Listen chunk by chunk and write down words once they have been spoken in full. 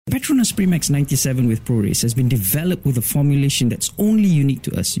Petronas Premax 97 with ProRace has been developed with a formulation that's only unique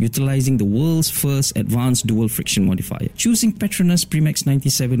to us, utilizing the world's first advanced dual friction modifier. Choosing Petronas Premax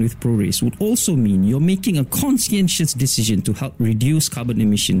 97 with ProRace would also mean you're making a conscientious decision to help reduce carbon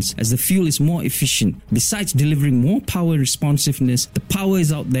emissions, as the fuel is more efficient. Besides delivering more power and responsiveness, the power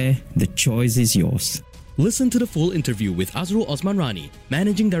is out there, the choice is yours. Listen to the full interview with Azrul Osman Rani,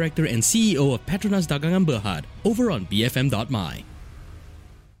 Managing Director and CEO of Petronas Dagangan Berhad, over on BFM.my.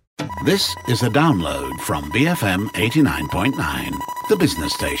 This is a download from BFM 89.9, the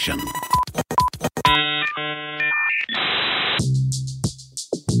business station.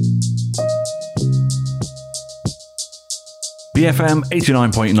 BFM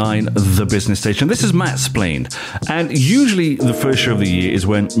 89.9, the business station. This is Matt Splained, and usually the first show of the year is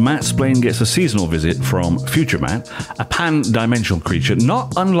when Matt Splained gets a seasonal visit from Future Matt, a pan-dimensional creature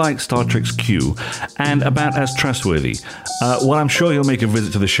not unlike Star Trek's Q, and about as trustworthy. Well, I'm sure he'll make a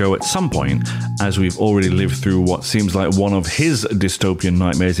visit to the show at some point, as we've already lived through what seems like one of his dystopian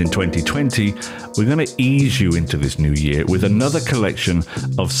nightmares in 2020. We're going to ease you into this new year with another collection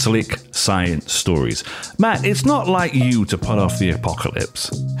of slick science stories. Matt, it's not like you to put off the apocalypse.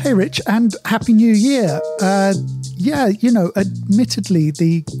 Hey, Rich, and Happy New Year. Admittedly,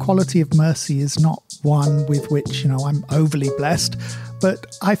 the quality of mercy is not one with which, I'm overly blessed, but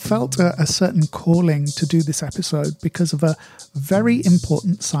I felt a certain calling to do this episode because of a very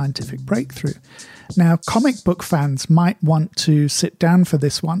important scientific breakthrough. Now, comic book fans might want to sit down for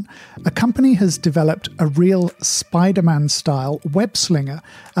this one. A company has developed a real Spider-Man-style web slinger.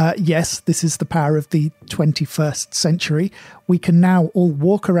 Yes, this is the power of the 21st century. We can now all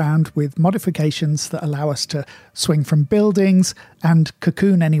walk around with modifications that allow us to swing from buildings and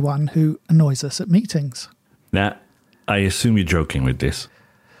cocoon anyone who annoys us at meetings. Now, I assume you're joking with this.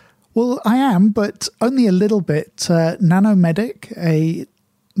 Well, I am, but only a little bit. Nanomedic, a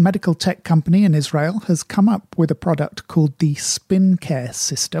medical tech company in Israel, has come up with a product called the SpinCare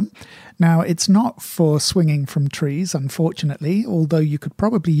system. Now, it's not for swinging from trees, unfortunately, although you could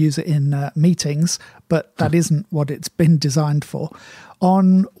probably use it in meetings, but that isn't what it's been designed for.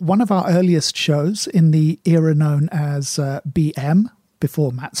 On one of our earliest shows in the era known as BM,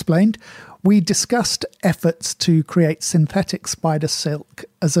 before Matt Splained, we discussed efforts to create synthetic spider silk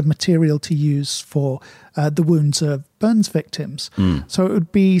as a material to use for the wounds of burns victims. So it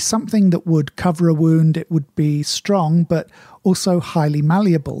would be something that would cover a wound, it would be strong, but also highly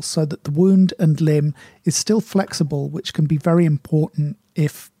malleable, so that the wound and limb is still flexible, which can be very important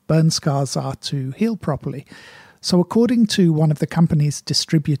if burn scars are to heal properly. So according to one of the company's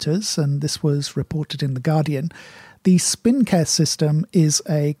distributors, and this was reported in The Guardian, the SpinCare system is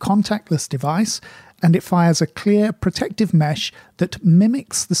a contactless device, and it fires a clear protective mesh that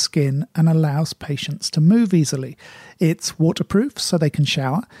mimics the skin and allows patients to move easily. It's waterproof, so they can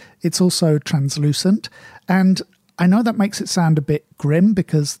shower. It's also translucent, and I know that makes it sound a bit grim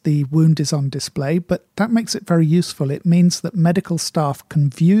because the wound is on display, but that makes it very useful. It means that medical staff can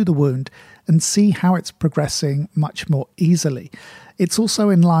view the wound and see how it's progressing much more easily. It's also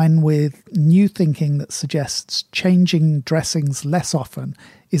in line with new thinking that suggests changing dressings less often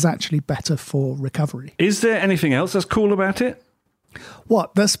is actually better for recovery. Is there anything else that's cool about it?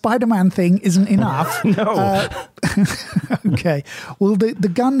 What, the Spider-Man thing isn't enough? No. Okay. Well,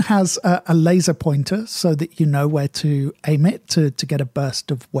 the gun has a laser pointer so that you know where to aim it to get a burst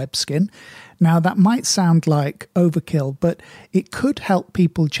of web skin. Now, that might sound like overkill, but it could help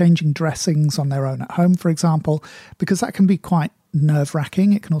people changing dressings on their own at home, for example, because that can be quite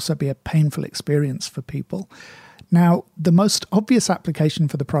nerve-wracking. It can also be a painful experience for people. Now, the most obvious application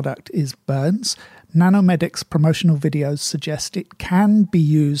for the product is burns. Nanomedic's promotional videos suggest it can be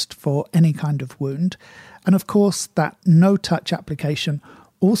used for any kind of wound. And of course, that no-touch application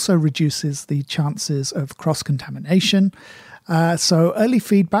also reduces the chances of cross-contamination. So early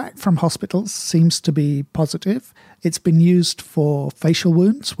feedback from hospitals seems to be positive. It's been used for facial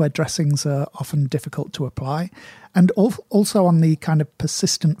wounds where dressings are often difficult to apply, and also on the kind of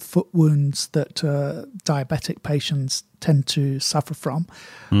persistent foot wounds that diabetic patients tend to suffer from.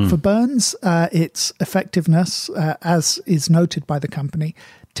 For burns, its effectiveness, as is noted by the company,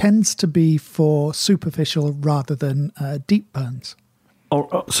 tends to be for superficial rather than deep burns.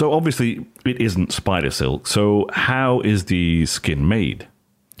 So obviously it isn't spider silk. So how is the skin made?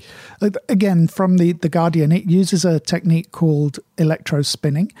 Again, from the Guardian, it uses a technique called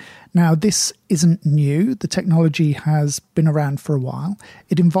electrospinning. Now, this isn't new. The technology has been around for a while.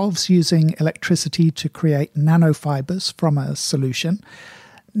 It involves using electricity to create nanofibers from a solution.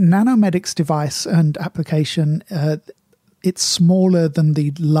 Nanomedic's device and application, it's smaller than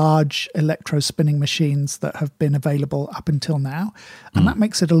the large electro-spinning machines that have been available up until now. And that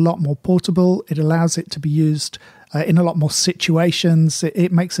makes it a lot more portable. It allows it to be used in a lot more situations.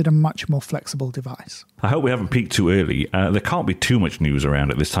 It makes it a much more flexible device. I hope we haven't peaked too early. There can't be too much news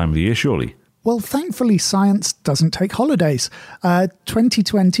around at this time of the year, surely. Well, thankfully, science doesn't take holidays.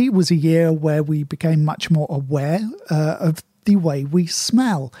 2020 was a year where we became much more aware of the way we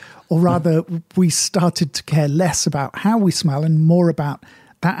smell, or rather, we started to care less about how we smell and more about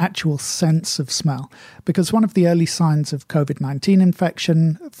that actual sense of smell. Because one of the early signs of COVID-19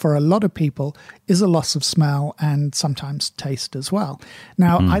 infection for a lot of people is a loss of smell and sometimes taste as well.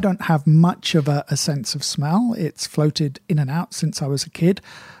 Now, I don't have much of a sense of smell. It's floated in and out since I was a kid.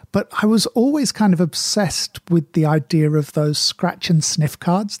 But I was always kind of obsessed with the idea of those scratch and sniff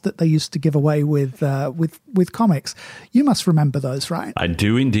cards that they used to give away with comics. You must remember those, right? I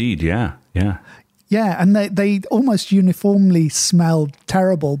do indeed, yeah. Yeah, and they almost uniformly smelled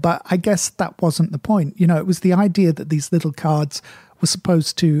terrible, but I guess that wasn't the point. You know, it was the idea that these little cards were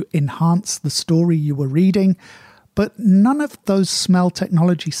supposed to enhance the story you were reading, but none of those smell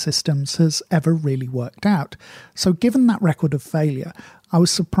technology systems has ever really worked out. So given that record of failure, I was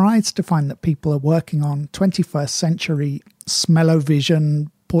surprised to find that people are working on 21st century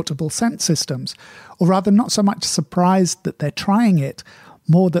smell-o-vision portable scent systems, or rather not so much surprised that they're trying it,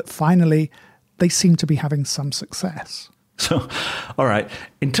 more that finally they seem to be having some success. So, all right,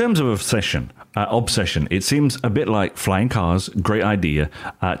 in terms of obsession, it seems a bit like flying cars, great idea,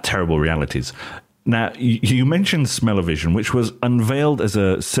 terrible realities. Now, you mentioned smell-o-vision, which was unveiled as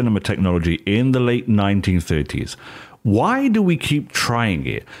a cinema technology in the late 1930s. Why do we keep trying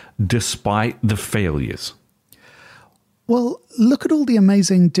it despite the failures? Well, look at all the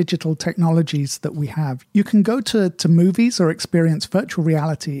amazing digital technologies that we have. You can go to movies or experience virtual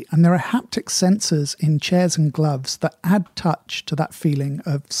reality, and there are haptic sensors in chairs and gloves that add touch to that feeling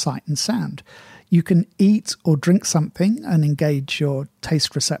of sight and sound. You can eat or drink something and engage your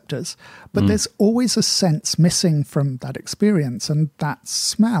taste receptors, but there's always a sense missing from that experience, and that's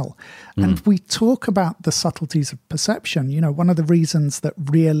smell. And we talk about the subtleties of perception. You know, one of the reasons that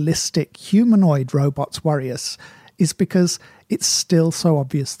realistic humanoid robots worry us is because it's still so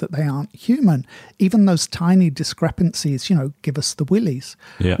obvious that they aren't human. Even those tiny discrepancies, you know, give us the willies.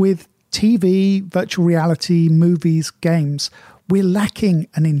 Yeah. With TV, virtual reality, movies, games, we're lacking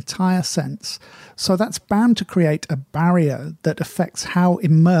an entire sense. So that's bound to create a barrier that affects how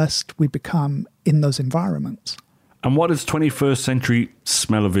immersed we become in those environments. And what does 21st century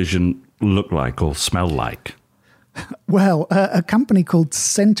smell-o-vision look like or smell like? Well, a company called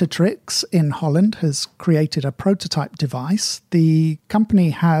Centertrix in Holland has created a prototype device. The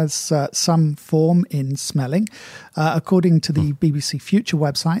company has some form in smelling. According to the BBC Future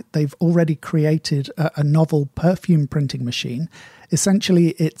website, they've already created a novel perfume printing machine.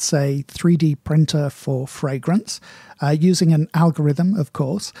 Essentially, it's a 3D printer for fragrance, using an algorithm, of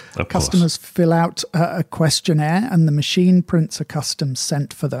course. Customers fill out a questionnaire and the machine prints a custom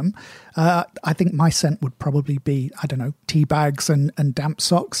scent for them. I think my scent would probably be, I don't know, tea bags and damp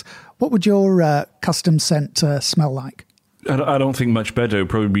socks. What would your custom scent smell like? I don't think much better. It would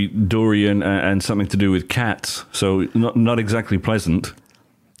probably be durian and something to do with cats. So not exactly pleasant.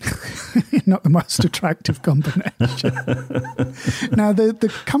 Not the most attractive combination. Now,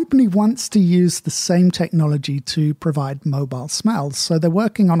 the company wants to use the same technology to provide mobile smells. So they're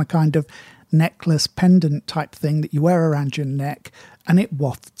working on a kind of necklace pendant type thing that you wear around your neck, and it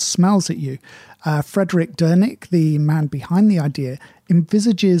wafts smells at you. Frederick Dernick, the man behind the idea,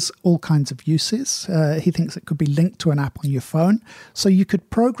 envisages all kinds of uses. He thinks it could be linked to an app on your phone, so you could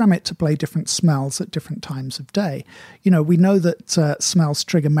program it to play different smells at different times of day. You know, we know that smells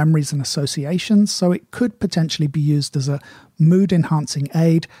trigger memories and associations, so it could potentially be used as a mood-enhancing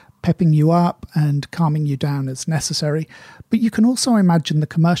aid, pepping you up and calming you down as necessary. But you can also imagine the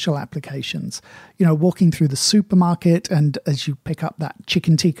commercial applications. You know, walking through the supermarket, and as you pick up that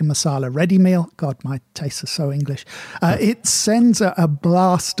chicken tikka masala ready meal, God, my tastes are so English, it sends a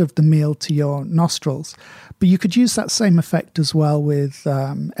blast of the meal to your nostrils. But you could use that same effect as well with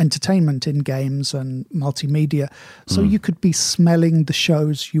entertainment in games and multimedia. So you could be smelling the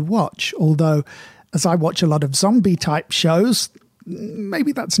shows you watch. Although, as I watch a lot of zombie type shows,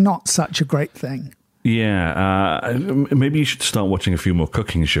 maybe that's not such a great thing. Yeah, maybe you should start watching a few more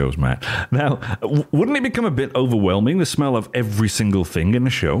cooking shows, Matt. Now, wouldn't it become a bit overwhelming, the smell of every single thing in a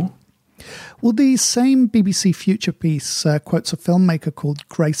show? Well, the same BBC Future piece quotes a filmmaker called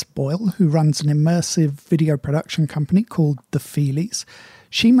Grace Boyle, who runs an immersive video production company called The Feelies.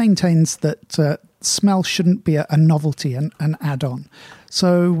 She maintains that smell shouldn't be a novelty and an add-on.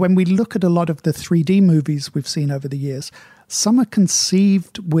 So when we look at a lot of the 3D movies we've seen over the years, some are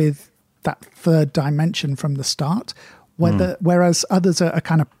conceived with that third dimension from the start, whereas others are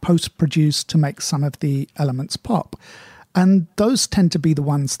kind of post-produced to make some of the elements pop. And those tend to be the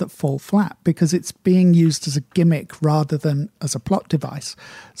ones that fall flat because it's being used as a gimmick rather than as a plot device.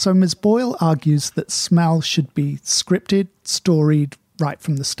 So Ms. Boyle argues that smell should be scripted, storied right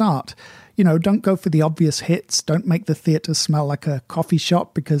from the start. You know, don't go for the obvious hits. Don't make the theatre smell like a coffee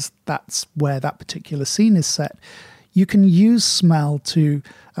shop because that's where that particular scene is set. You can use smell to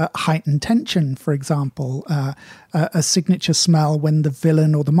heighten tension, for example. A signature smell when the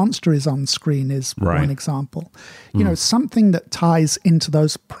villain or the monster is on screen is one example. You know, something that ties into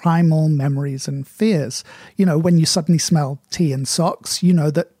those primal memories and fears. You know, when you suddenly smell tea and socks, you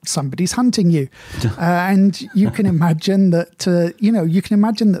know that somebody's hunting you. And you can imagine that,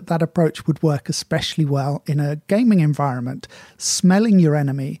 that approach would work especially well in a gaming environment, smelling your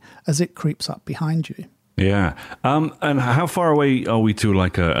enemy as it creeps up behind you. Yeah. And how far away are we to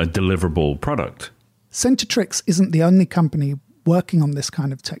like a deliverable product? Centretrix isn't the only company working on this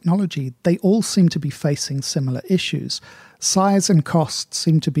kind of technology. They all seem to be facing similar issues. Size and cost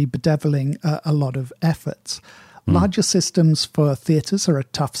seem to be bedeviling a lot of efforts. Larger systems for theatres are a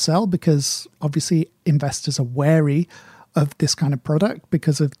tough sell because obviously investors are wary of this kind of product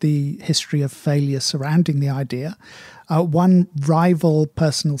because of the history of failure surrounding the idea. One rival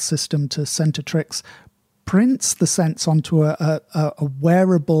personal system to Centretrix prints the scents onto a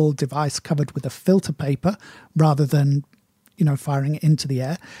wearable device covered with a filter paper rather than, firing it into the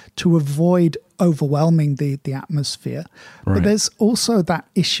air to avoid overwhelming the atmosphere. Right. But there's also that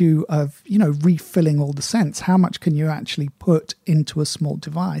issue of, refilling all the scents. How much can you actually put into a small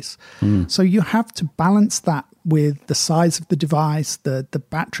device? So you have to balance that with the size of the device, the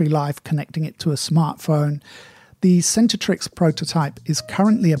battery life, connecting it to a smartphone. The Centretrix prototype is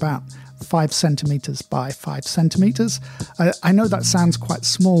currently about 5 centimeters by 5 centimeters. I know that sounds quite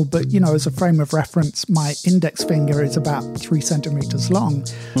small, but, as a frame of reference, my index finger is about 3 centimeters long.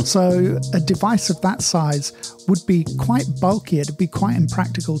 So a device of that size would be quite bulky. It'd be quite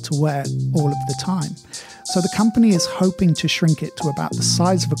impractical to wear all of the time. So the company is hoping to shrink it to about the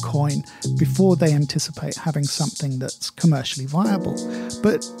size of a coin before they anticipate having something that's commercially viable.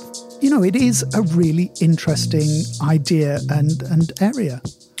 But, it is a really interesting idea and area.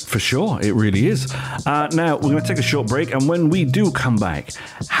 For sure, it really is. Now, we're going to take a short break, and when we do come back,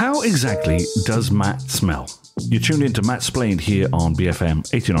 how exactly does Matt smell? You're tuned in to Matt Splained here on BFM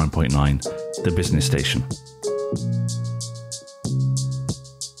 89.9, the business station.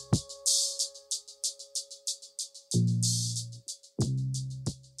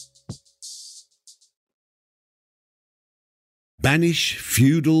 Banish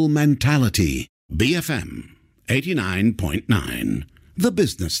feudal mentality. BFM 89.9. The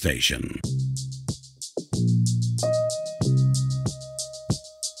business station.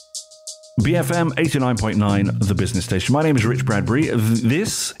 BFM 89.9, the business station. My name is Rich Bradbury.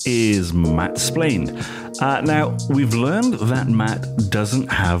 This is Matt Splained. Now, we've learned that Matt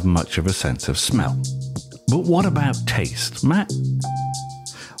doesn't have much of a sense of smell. But what about taste? Matt?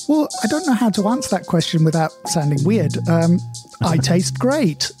 Well, I don't know how to answer that question without sounding weird. I taste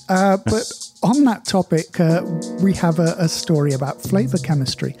great. But on that topic, we have a story about flavour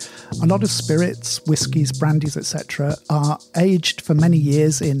chemistry. A lot of spirits, whiskies, brandies, etc. are aged for many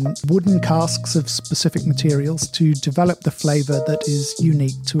years in wooden casks of specific materials to develop the flavour that is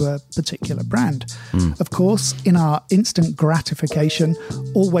unique to a particular brand. Of course, in our instant gratification,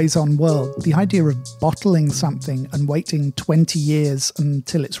 always-on world, the idea of bottling something and waiting 20 years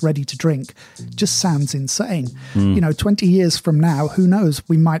until it's ready to drink just sounds insane. 20 years from now, who knows,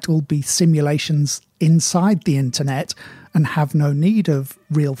 we might all be simulations inside the internet and have no need of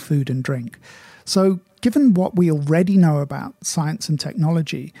real food and drink. So given what we already know about science and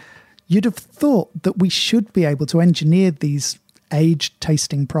technology, you'd have thought that we should be able to engineer these aged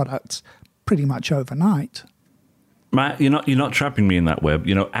tasting products pretty much overnight. Matt, you're not trapping me in that web.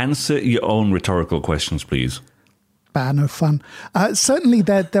 Answer your own rhetorical questions, please. No fun. Certainly,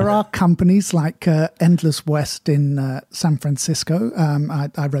 there are companies like Endless West in San Francisco.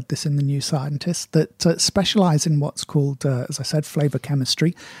 I read this in the New Scientist that specialize in what's called, as I said, flavor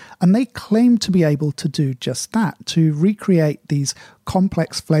chemistry, and they claim to be able to do just that, to recreate these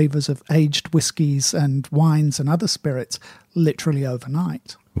complex flavors of aged whiskies and wines and other spirits literally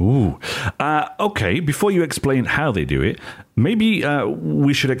overnight. Ooh. Okay, before you explain how they do it, maybe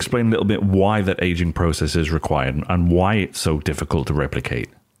we should explain a little bit why that aging process is required and why it's so difficult to replicate.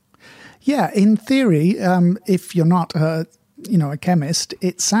 Yeah, in theory, if you're not a chemist,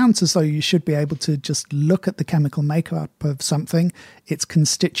 it sounds as though you should be able to just look at the chemical makeup of something, its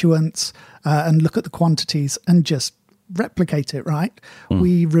constituents, and look at the quantities and just replicate it, right?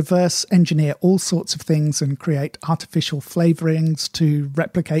 We reverse engineer all sorts of things and create artificial flavorings to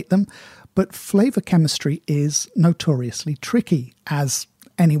replicate them. But flavor chemistry is notoriously tricky, as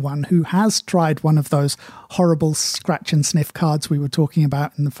anyone who has tried one of those horrible scratch and sniff cards we were talking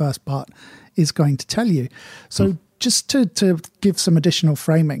about in the first part is going to tell you. So just to give some additional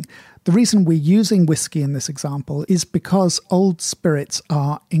framing, the reason we're using whiskey in this example is because old spirits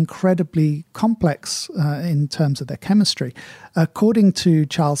are incredibly complex in terms of their chemistry. According to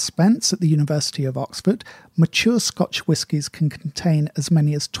Charles Spence at the University of Oxford, mature Scotch whiskies can contain as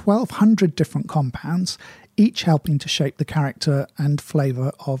many as 1,200 different compounds, each helping to shape the character and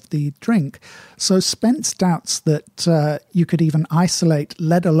flavour of the drink. So Spence doubts that you could even isolate,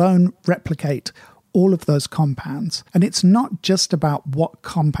 let alone replicate, all of those compounds. And it's not just about what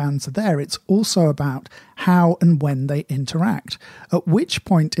compounds are there, it's also about how and when they interact, at which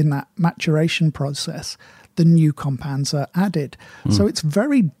point in that maturation process the new compounds are added. So it's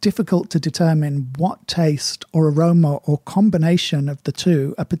very difficult to determine what taste or aroma or combination of the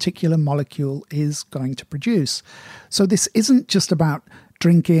two a particular molecule is going to produce. So this isn't just about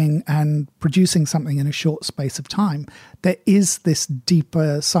drinking and producing something in a short space of time. There is this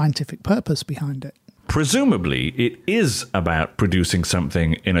deeper scientific purpose behind it. Presumably, it is about producing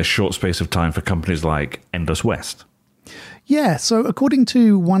something in a short space of time for companies like Endless West. Yeah, so according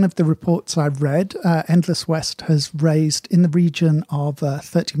to one of the reports I've read, Endless West has raised in the region of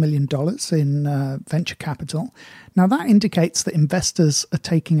 $30 million in venture capital. Now, that indicates that investors are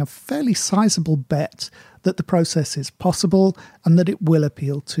taking a fairly sizable bet that the process is possible and that it will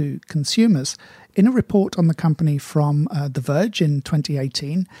appeal to consumers. In a report on the company from The Verge in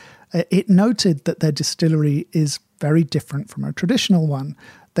 2018, it noted that their distillery is very different from a traditional one.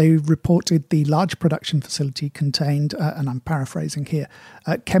 They reported the large production facility contained, and I'm paraphrasing here,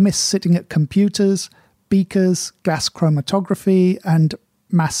 chemists sitting at computers, beakers, gas chromatography, and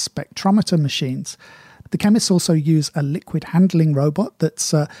mass spectrometer machines. The chemists also use a liquid handling robot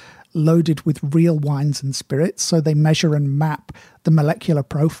that's loaded with real wines and spirits, so they measure and map the molecular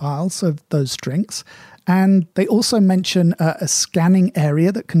profiles of those drinks. And they also mention a scanning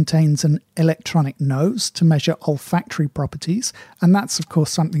area that contains an electronic nose to measure olfactory properties. And that's, of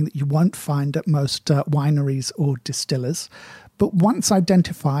course, something that you won't find at most wineries or distillers. But once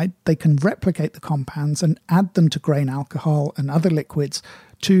identified, they can replicate the compounds and add them to grain alcohol and other liquids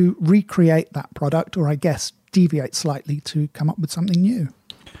to recreate that product, or I guess deviate slightly to come up with something new.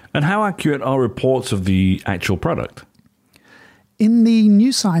 And how accurate are reports of the actual product? In the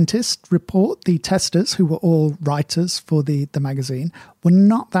New Scientist report, the testers, who were all writers for the magazine, were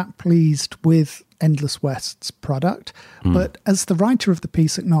not that pleased with Endless West's product. But as the writer of the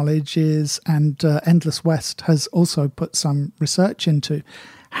piece acknowledges, and Endless West has also put some research into,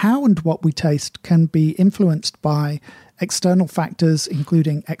 how and what we taste can be influenced by external factors,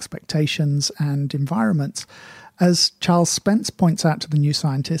 including expectations and environments. As Charles Spence points out to the New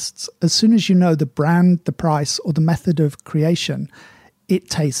Scientists, as soon as you know the brand, the price, or the method of creation, it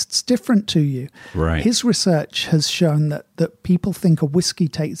tastes different to you. Right. His research has shown that people think a whiskey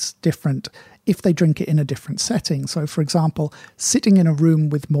tastes different if they drink it in a different setting. So, for example, sitting in a room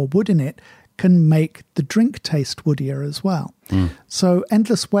with more wood in it can make the drink taste woodier as well. So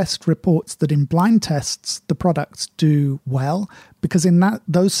Endless West reports that in blind tests, the products do well because in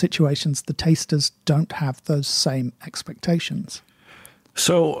those situations, the tasters don't have those same expectations.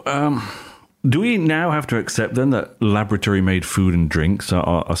 So do we now have to accept then that laboratory-made food and drinks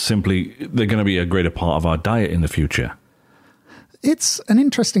are simply, they're going to be a greater part of our diet in the future? It's an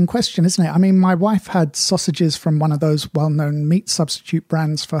interesting question, isn't it? I mean, my wife had sausages from one of those well-known meat substitute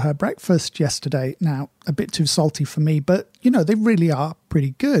brands for her breakfast yesterday. Now, a bit too salty for me, but, they really are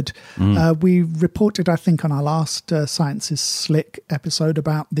pretty good. We reported, I think, on our last Science is Slick episode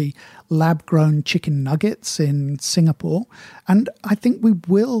about the lab-grown chicken nuggets in Singapore. And I think we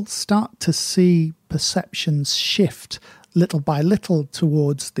will start to see perceptions shift little by little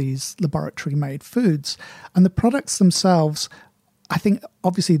towards these laboratory-made foods. And the products themselves, I think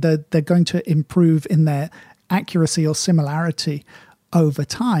obviously they're going to improve in their accuracy or similarity over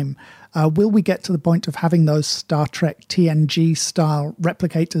time. Will we get to the point of having those Star Trek TNG style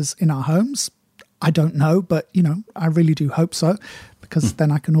replicators in our homes? I don't know, but I really do hope so, because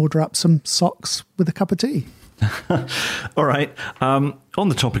then I can order up some socks with a cup of tea. All right. On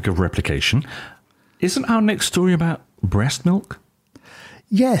the topic of replication, isn't our next story about breast milk?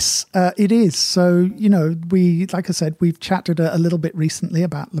 Yes, it is. So, like I said, we've chatted a little bit recently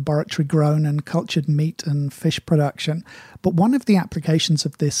about laboratory grown and cultured meat and fish production. But one of the applications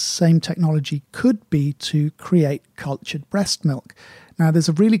of this same technology could be to create cultured breast milk. Now, there's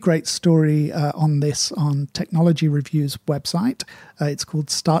a really great story on this on Technology Review's website. It's called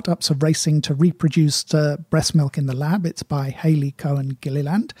Startups Are Racing to Reproduce Breast Milk in the Lab. It's by Haley Cohen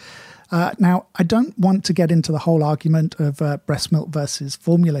Gilliland. Now, I don't want to get into the whole argument of breast milk versus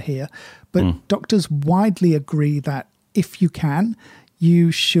formula here, but doctors widely agree that if you can,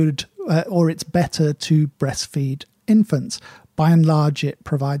 you should, or it's better to breastfeed infants. By and large, it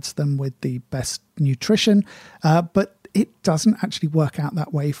provides them with the best nutrition, but it doesn't actually work out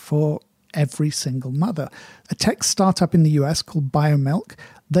that way for every single mother. A tech startup in the US called BioMilk,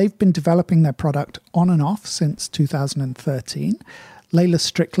 they've been developing their product on and off since 2013. Layla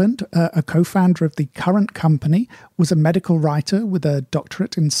Strickland, a co-founder of the current company, was a medical writer with a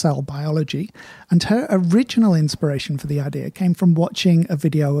doctorate in cell biology, and her original inspiration for the idea came from watching a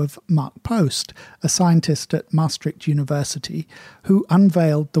video of Mark Post, a scientist at Maastricht University, who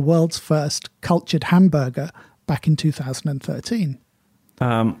unveiled the world's first cultured hamburger back in 2013.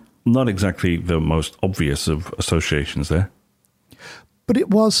 Not exactly the most obvious of associations there. But it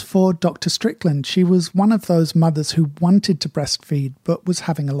was for Dr. Strickland. She was one of those mothers who wanted to breastfeed but was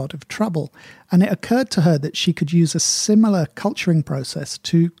having a lot of trouble. And it occurred to her that she could use a similar culturing process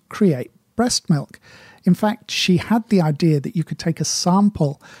to create breast milk. In fact, she had the idea that you could take a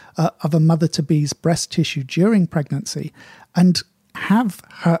sample of a mother-to-be's breast tissue during pregnancy and have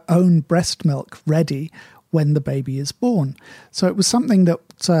her own breast milk ready when the baby is born. So it was something that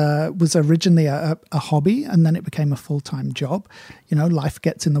was originally a hobby, and then it became a full-time job. Life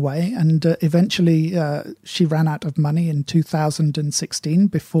gets in the way, and eventually she ran out of money in 2016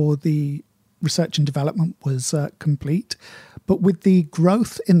 before the research and development was complete. But with the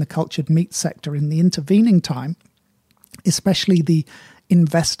growth in the cultured meat sector in the intervening time, especially the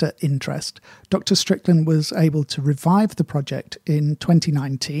investor interest, Dr. Strickland was able to revive the project in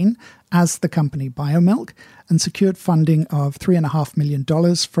 2019 as the company BioMilk and secured funding of $3.5 million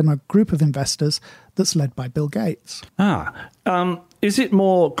from a group of investors that's led by Bill Gates. Is it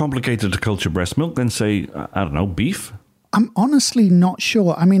more complicated to culture breast milk than, say, beef? I'm honestly not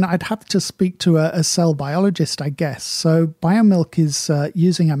sure. I mean, I'd have to speak to a cell biologist, I guess. So BioMilk is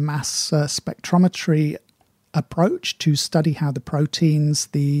using a mass spectrometry approach to study how the proteins,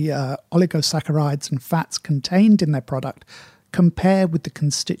 the oligosaccharides and fats contained in their product compare with the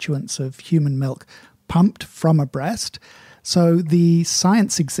constituents of human milk pumped from a breast. So the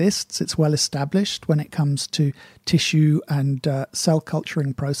science exists, it's well established when it comes to tissue and cell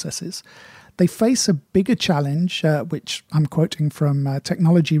culturing processes. They face a bigger challenge, which I'm quoting from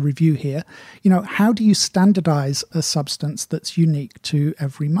Technology Review here. How do you standardize a substance that's unique to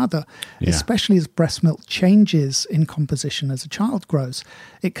every mother, especially as breast milk changes in composition as a child grows?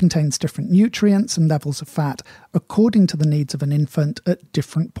 It contains different nutrients and levels of fat according to the needs of an infant at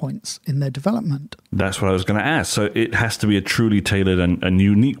different points in their development. That's what I was going to ask. So it has to be a truly tailored and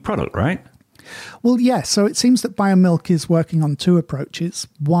unique product, right? Well, yeah. So it seems that BioMilk is working on two approaches.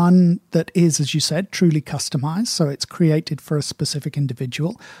 One that is, as you said, truly customized. So it's created for a specific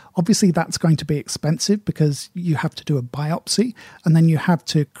individual. Obviously, that's going to be expensive because you have to do a biopsy and then you have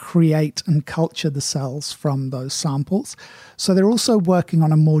to create and culture the cells from those samples. So they're also working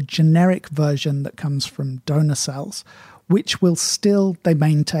on a more generic version that comes from donor cells, which will still, they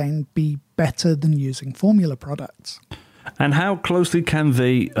maintain, be better than using formula products. And how closely can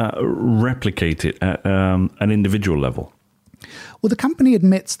they replicate it at an individual level? Well, the company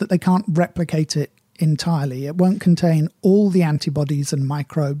admits that they can't replicate it entirely. It won't contain all the antibodies and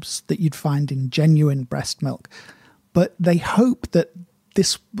microbes that you'd find in genuine breast milk. But they hope that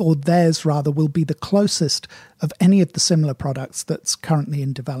this, or theirs rather, will be the closest of any of the similar products that's currently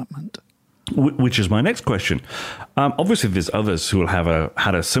in development. Which is my next question. Obviously, there's others who will have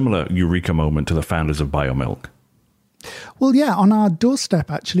had a similar eureka moment to the founders of BioMilk. Well, yeah, on our doorstep,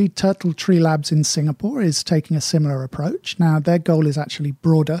 actually, Turtle Tree Labs in Singapore is taking a similar approach. Now, their goal is actually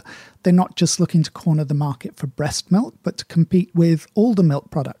broader. They're not just looking to corner the market for breast milk, but to compete with all the milk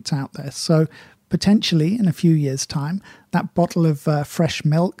products out there. So potentially, in a few years' time, that bottle of fresh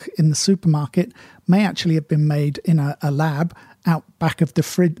milk in the supermarket may actually have been made in a lab out back of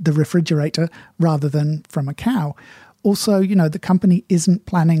the refrigerator rather than from a cow. Also, the company isn't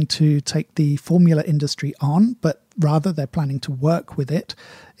planning to take the formula industry on, but rather they're planning to work with it.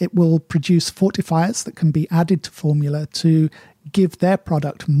 It will produce fortifiers that can be added to formula to give their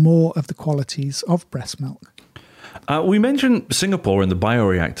product more of the qualities of breast milk. We mentioned Singapore and the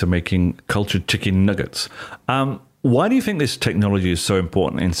bioreactor making cultured chicken nuggets. Why do you think this technology is so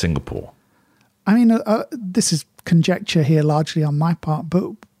important in Singapore? I mean, this is conjecture here largely on my part,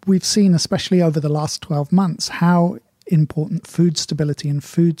 but we've seen, especially over the last 12 months, how important food stability and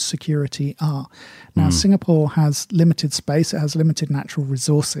food security are. Now, Singapore has limited space, it has limited natural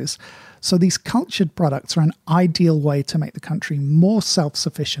resources. So these cultured products are an ideal way to make the country more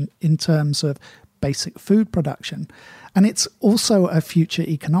self-sufficient in terms of basic food production. And it's also a future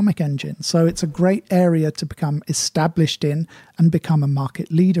economic engine. So it's a great area to become established in and become a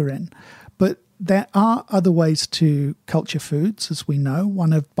market leader in. But there are other ways to culture foods, as we know.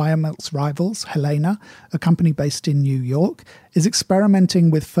 One of Biomilk's rivals, Helena, a company based in New York, is experimenting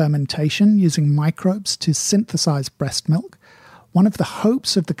with fermentation using microbes to synthesize breast milk. One of the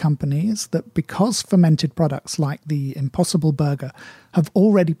hopes of the company is that because fermented products like the Impossible Burger have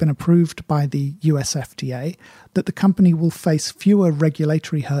already been approved by the US FDA, that the company will face fewer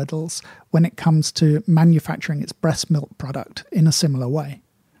regulatory hurdles when it comes to manufacturing its breast milk product in a similar way.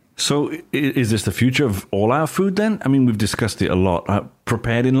 So is this the future of all our food then? I mean, we've discussed it a lot.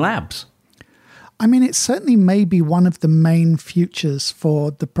 Prepared in labs. I mean, it certainly may be one of the main futures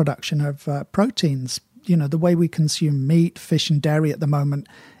for the production of proteins. You know, the way we consume meat, fish and dairy at the moment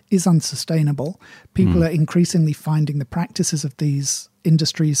is unsustainable. People are increasingly finding the practices of these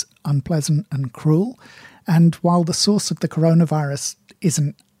industries unpleasant and cruel. And while the source of the coronavirus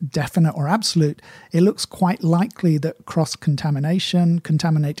isn't definite or absolute, it looks quite likely that cross-contamination,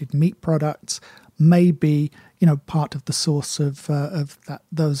 contaminated meat products may be, part of the source of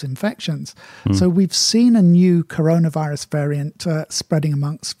those infections. So we've seen a new coronavirus variant spreading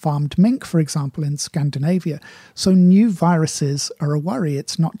amongst farmed mink, for example, in Scandinavia. So new viruses are a worry.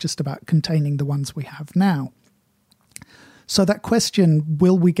 It's not just about containing the ones we have now. So that question,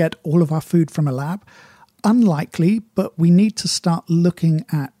 will we get all of our food from a lab? Unlikely, but we need to start looking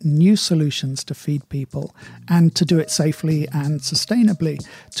at new solutions to feed people and to do it safely and sustainably,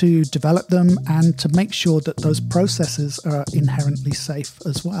 to develop them and to make sure that those processes are inherently safe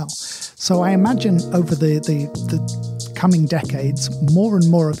as well. So I imagine over the coming decades, more and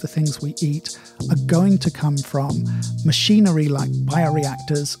more of the things we eat are going to come from machinery like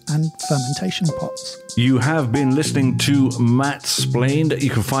bioreactors and fermentation pots. You have been listening to Matt Splained. You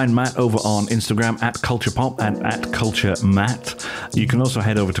can find Matt over on Instagram at CulturePop and at CultureMatt. You can also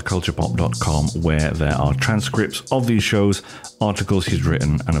head over to culturepop.com where there are transcripts of these shows, articles he's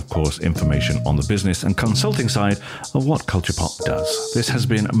written, and of course information on the business and consulting side of what CulturePop does. This has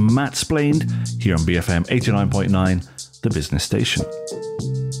been Matt Splained here on BFM 89.9, the business station.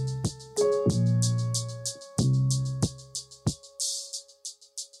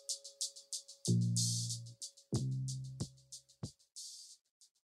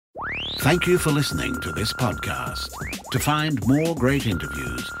 Thank you for listening to this podcast. To find more great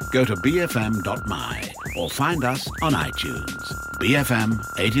interviews, go to bfm.my or find us on iTunes. BFM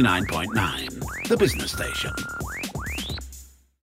 89.9, the business station.